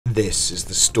This is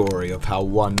the story of how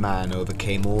one man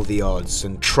overcame all the odds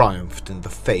and triumphed in the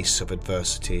face of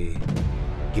adversity.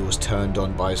 He was turned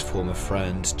on by his former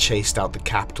friend, chased out the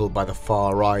capital by the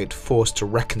far right, forced to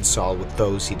reconcile with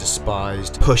those he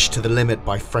despised, pushed to the limit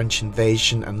by French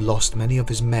invasion, and lost many of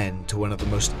his men to one of the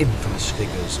most infamous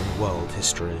figures in world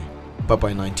history. But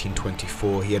by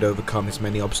 1924 he had overcome his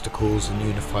many obstacles and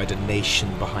unified a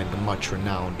nation behind the much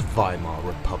renowned Weimar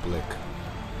Republic.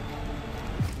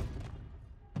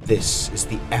 This is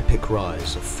the epic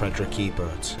rise of Fredrich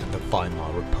Ebert and the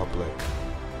Weimar Republic.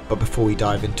 But before we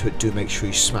dive into it, do make sure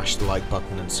you smash the like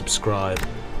button and subscribe.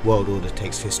 World Order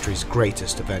takes history's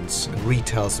greatest events and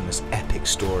retells them as epic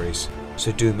stories,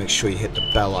 so do make sure you hit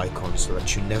the bell icon so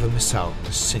that you never miss out on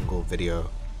a single video.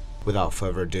 Without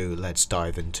further ado, let's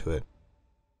dive into it.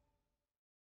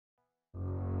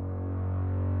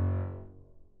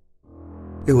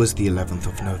 It was the 11th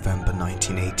of November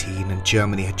 1918 and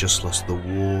Germany had just lost the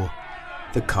war.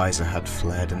 The Kaiser had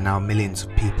fled and now millions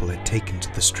of people had taken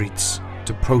to the streets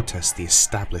to protest the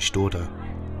established order.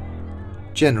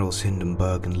 Generals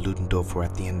Hindenburg and Ludendorff were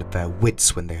at the end of their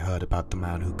wits when they heard about the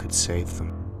man who could save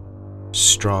them.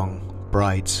 Strong,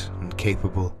 bright and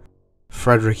capable,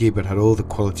 Fredrich Ebert had all the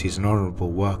qualities an honourable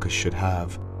worker should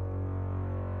have.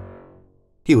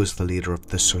 He was the leader of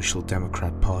the Social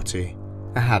Democrat Party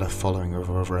and had a following of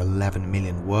over 11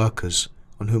 million workers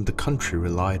on whom the country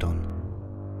relied on.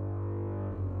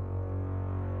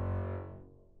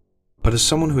 But as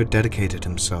someone who had dedicated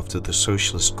himself to the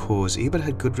socialist cause, Ebert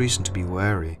had good reason to be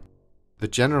wary. The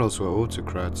generals were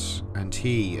autocrats, and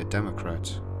he a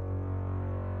democrat.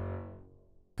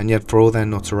 And yet for all their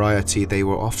notoriety, they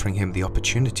were offering him the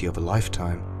opportunity of a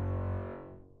lifetime.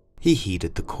 He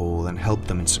heeded the call and helped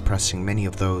them in suppressing many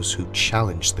of those who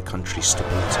challenged the country's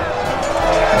stability.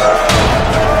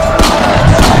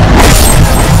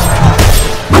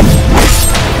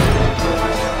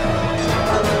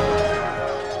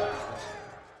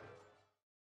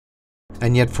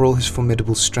 And yet for all his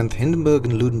formidable strength, Hindenburg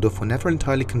and Ludendorff were never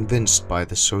entirely convinced by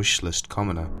the socialist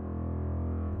commoner.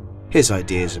 His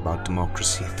ideas about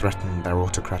democracy threatened their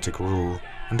autocratic rule,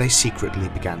 and they secretly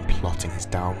began plotting his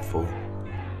downfall.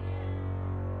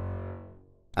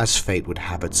 As fate would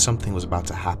have it, something was about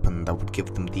to happen that would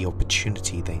give them the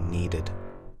opportunity they needed.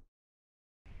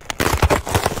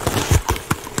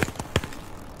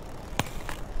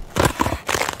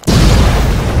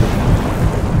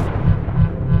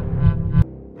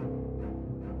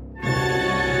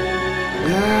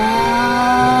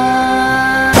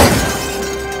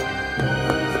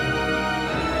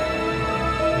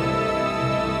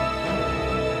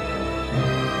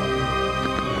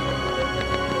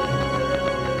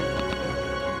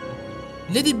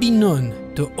 Let it be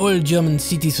known to all German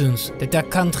citizens that their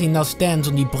country now stands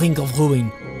on the brink of ruin.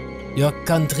 Your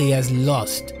country has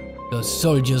lost, your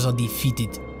soldiers are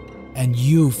defeated, and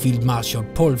you, Field Marshal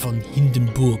Paul von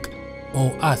Hindenburg,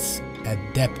 owe us a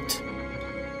debt.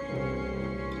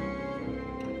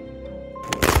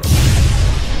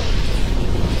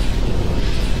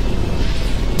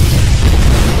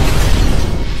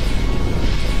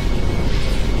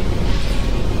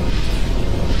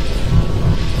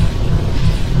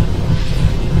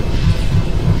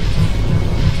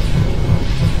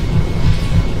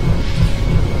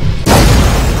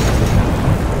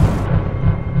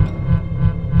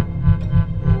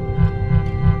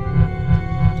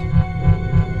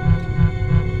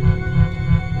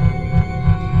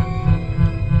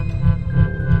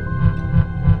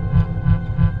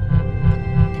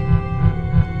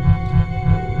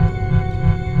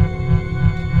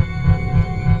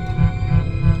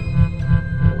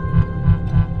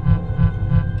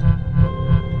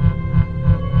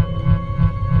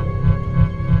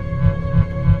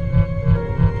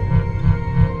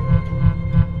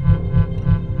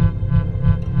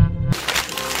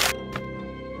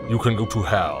 You can go to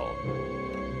hell.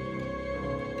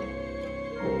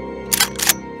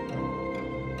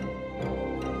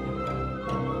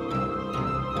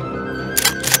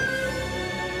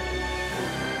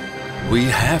 We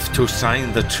have to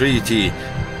sign the treaty.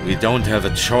 We don't have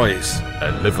a choice.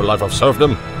 And live a life of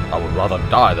serfdom? I would rather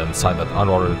die than sign that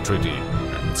honourable treaty.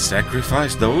 And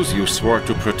sacrifice those you swore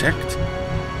to protect?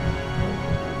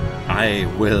 I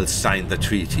will sign the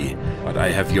treaty, but I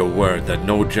have your word that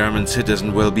no German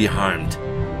citizen will be harmed.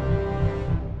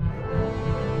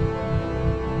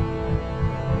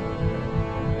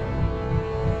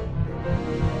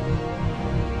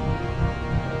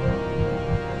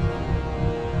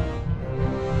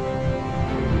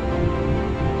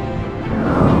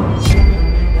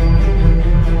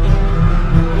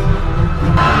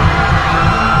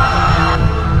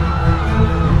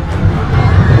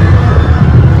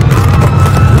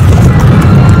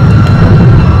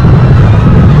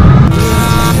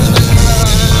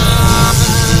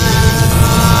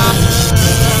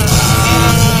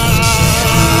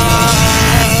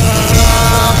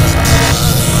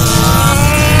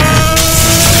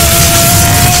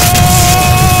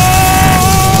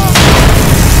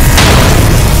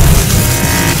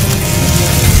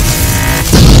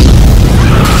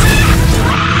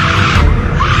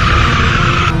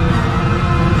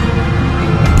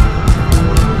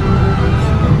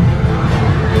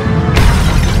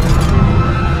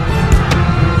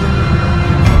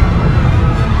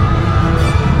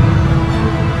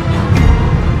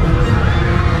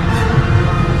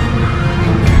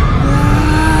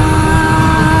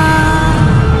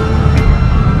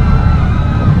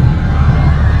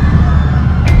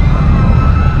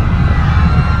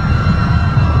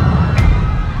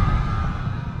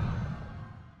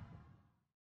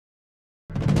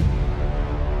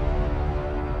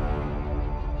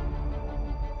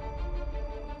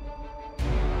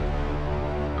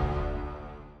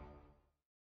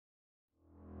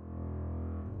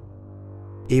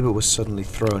 Ebert was suddenly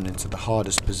thrown into the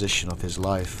hardest position of his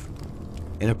life.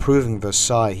 In approving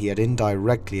Versailles, he had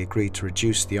indirectly agreed to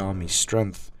reduce the army's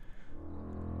strength.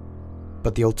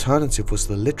 But the alternative was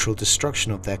the literal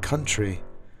destruction of their country,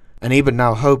 and Ebert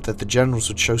now hoped that the generals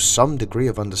would show some degree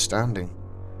of understanding.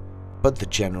 But the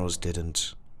generals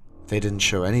didn't. They didn't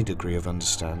show any degree of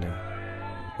understanding.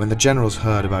 When the generals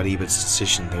heard about Ebert's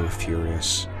decision, they were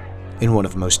furious. In one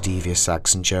of the most devious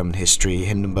acts in German history,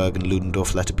 Hindenburg and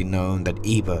Ludendorff let it be known that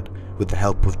Ebert, with the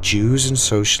help of Jews and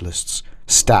socialists,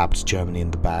 stabbed Germany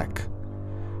in the back.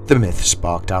 The myth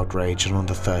sparked outrage, and on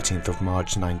the 13th of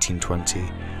March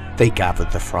 1920, they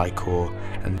gathered the Freikorps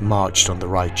and marched on the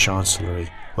Reich Chancellery,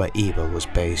 where Ebert was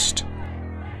based.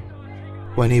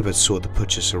 When Ebert saw the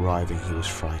Putschists arriving, he was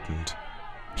frightened.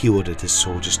 He ordered his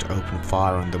soldiers to open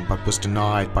fire on them, but was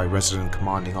denied by resident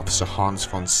commanding officer Hans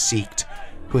von Siegt,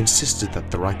 who insisted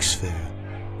that the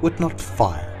Reichswehr would not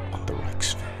fire on the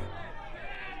Reichswehr.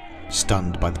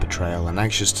 Stunned by the betrayal and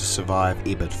anxious to survive,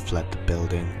 Ebert fled the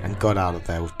building and got out of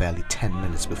there with barely 10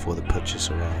 minutes before the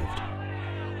Putschists arrived.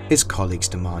 His colleagues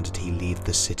demanded he leave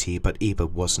the city, but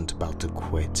Ebert wasn't about to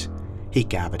quit. He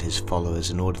gathered his followers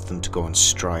and ordered them to go on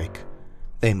strike.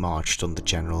 They marched on the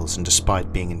generals and,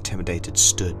 despite being intimidated,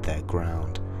 stood their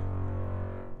ground.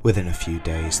 Within a few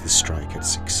days, the strike had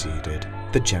succeeded.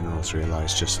 The generals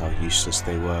realized just how useless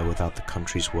they were without the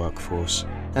country's workforce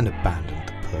and abandoned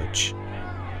the putsch.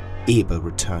 Ebert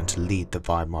returned to lead the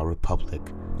Weimar Republic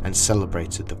and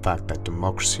celebrated the fact that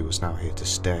democracy was now here to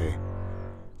stay.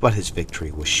 But his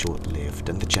victory was short-lived,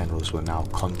 and the generals were now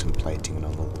contemplating an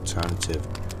alternative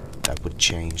that would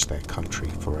change their country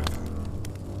forever.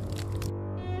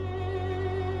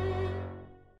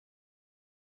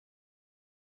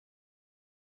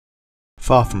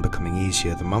 Far from becoming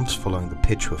easier, the months following the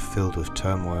putsch were filled with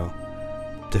turmoil.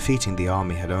 Defeating the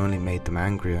army had only made them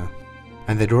angrier,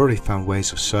 and they'd already found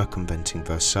ways of circumventing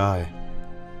Versailles.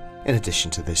 In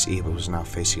addition to this, Ebert was now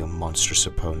facing a monstrous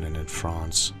opponent in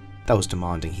France that was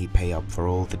demanding he pay up for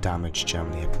all the damage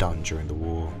Germany had done during the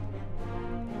war.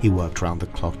 He worked round the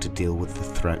clock to deal with the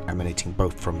threat emanating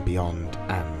both from beyond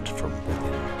and from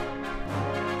within.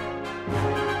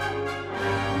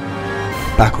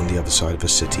 Back on the other side of the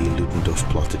city, Ludendorff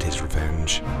plotted his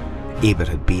revenge. Ebert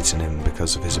had beaten him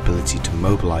because of his ability to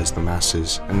mobilize the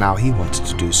masses, and now he wanted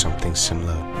to do something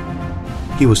similar.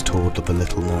 He was told of a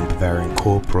little-known Bavarian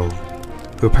corporal,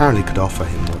 who apparently could offer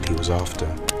him what he was after.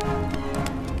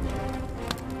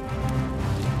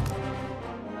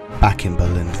 Back in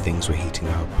Berlin, things were heating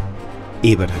up.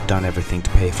 Ebert had done everything to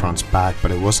pay France back,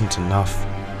 but it wasn't enough.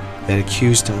 They had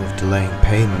accused him of delaying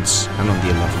payments, and on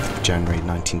the 11th of January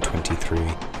 1923,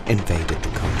 invaded the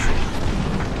country.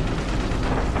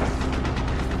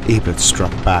 Ebert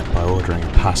struck back by ordering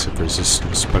a passive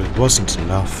resistance, but it wasn't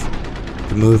enough.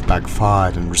 The move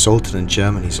backfired and resulted in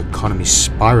Germany's economy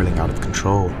spiraling out of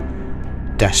control.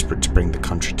 Desperate to bring the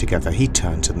country together, he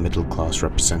turned to the middle-class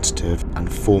representative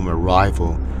and former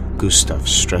rival, Gustav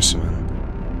Stresemann.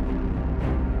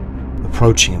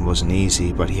 Approaching him wasn't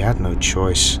easy, but he had no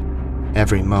choice.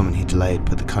 Every moment he delayed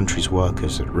put the country's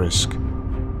workers at risk.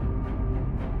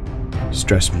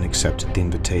 Stresemann accepted the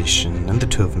invitation, and the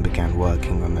two of them began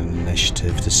working on an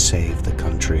initiative to save the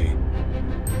country.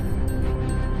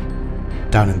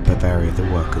 Down in Bavaria, the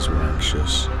workers were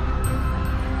anxious.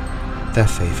 Their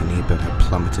faith in Ebert had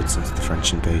plummeted since the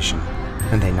French invasion,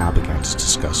 and they now began to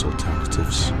discuss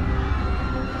alternatives.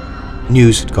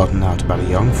 News had gotten out about a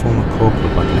young former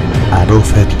corporal by the name of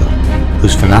Adolf Hitler,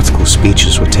 whose fanatical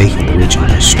speeches were taking the region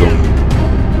by storm.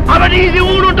 Aber diese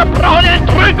ununterbrochene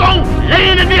Entrückung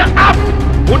lehnen wir ab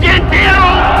und die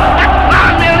Entbehrung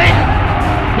ertragen wir nicht.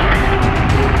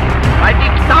 Bei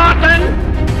Diktaten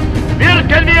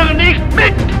wirken wir nicht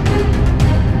mit.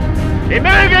 Wir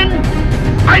mögen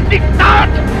ein Diktat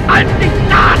als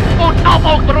Diktat und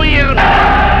aufoktroyieren.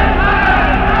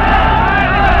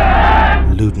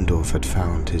 Ludendorff had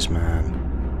found his man.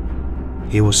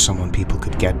 He was someone people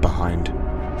could get behind.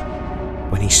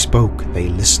 When he spoke, they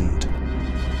listened.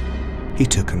 He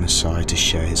took him aside to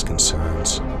share his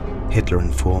concerns. Hitler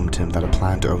informed him that a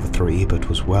plan to overthrow Ebert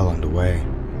was well underway.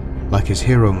 Like his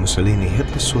hero Mussolini,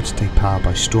 Hitler sought to take power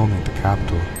by storming the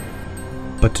capital.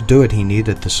 But to do it, he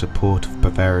needed the support of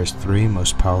Bavaria's three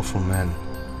most powerful men.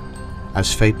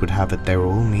 As fate would have it, they were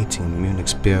all meeting in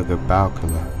Munich's Bürger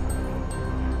Baukeller.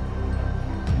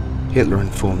 Hitler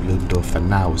informed Ludendorff that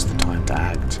now was the time to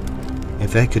act.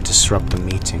 If they could disrupt the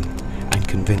meeting and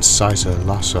convince Caesar,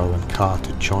 Lossow and Kahr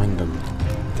to join them,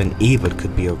 then Ebert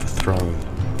could be overthrown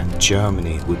and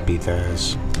Germany would be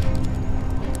theirs.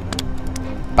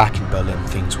 Back in Berlin,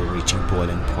 things were reaching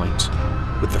boiling point.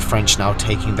 With the French now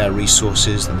taking their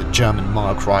resources and the German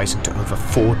mark rising to over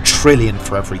 4 trillion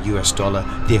for every US dollar,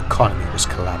 the economy was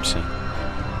collapsing.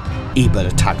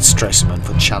 Ebert attacked Stresemann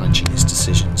for challenging his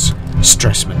decisions.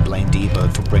 Stresemann blamed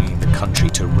Ebert for bringing the country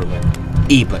to ruin.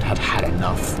 Ebert had had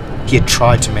enough. He had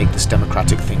tried to make this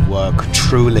democratic thing work,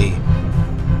 truly.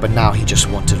 But now he just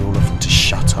wanted all of them to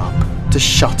shut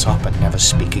up and never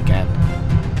speak again.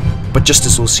 But just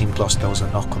as all seemed lost, there was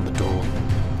a knock on the door.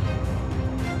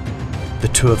 The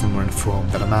two of them were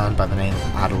informed that a man by the name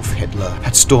of Adolf Hitler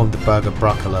had stormed the Berger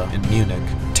Brücke in Munich,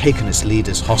 taken its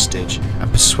leaders hostage,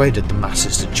 and persuaded the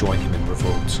masses to join him in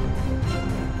revolt.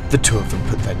 The two of them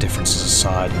put their differences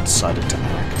aside and decided to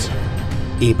act.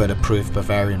 Ebert approved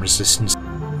Bavarian resistance,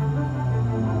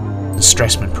 and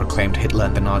Stresemann proclaimed Hitler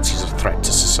and the Nazis a threat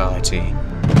to society.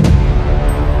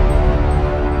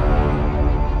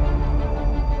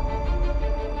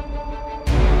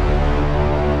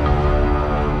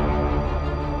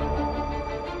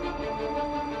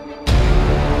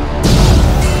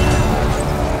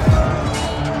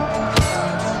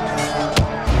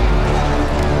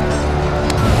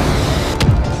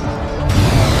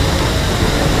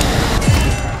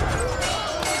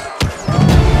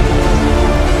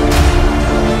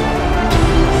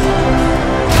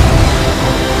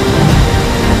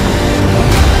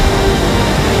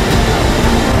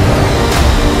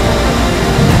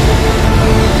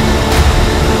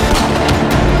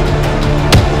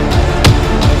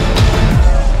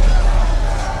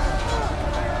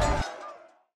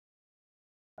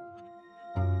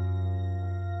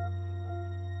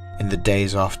 In the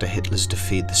days after Hitler's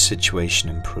defeat, the situation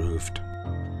improved.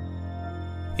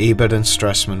 Ebert and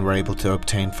Stresemann were able to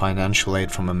obtain financial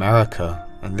aid from America,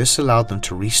 and this allowed them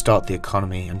to restart the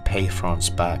economy and pay France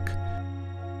back.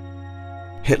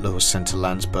 Hitler was sent to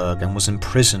Landsberg and was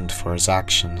imprisoned for his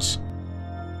actions.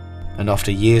 And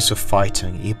after years of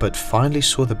fighting, Ebert finally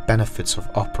saw the benefits of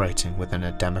operating within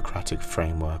a democratic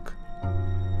framework.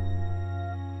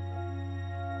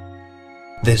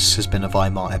 This has been a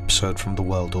Weimar episode from the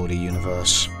World Order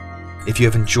universe. If you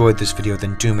have enjoyed this video,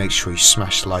 then do make sure you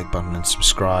smash the like button and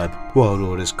subscribe. World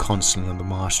Order is constantly on the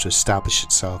march to establish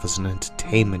itself as an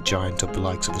entertainment giant of the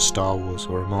likes of a Star Wars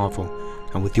or a Marvel,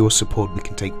 and with your support we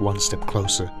can take one step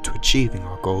closer to achieving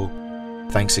our goal.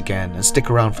 Thanks again, and stick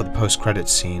around for the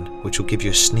post-credits scene, which will give you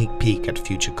a sneak peek at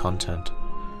future content.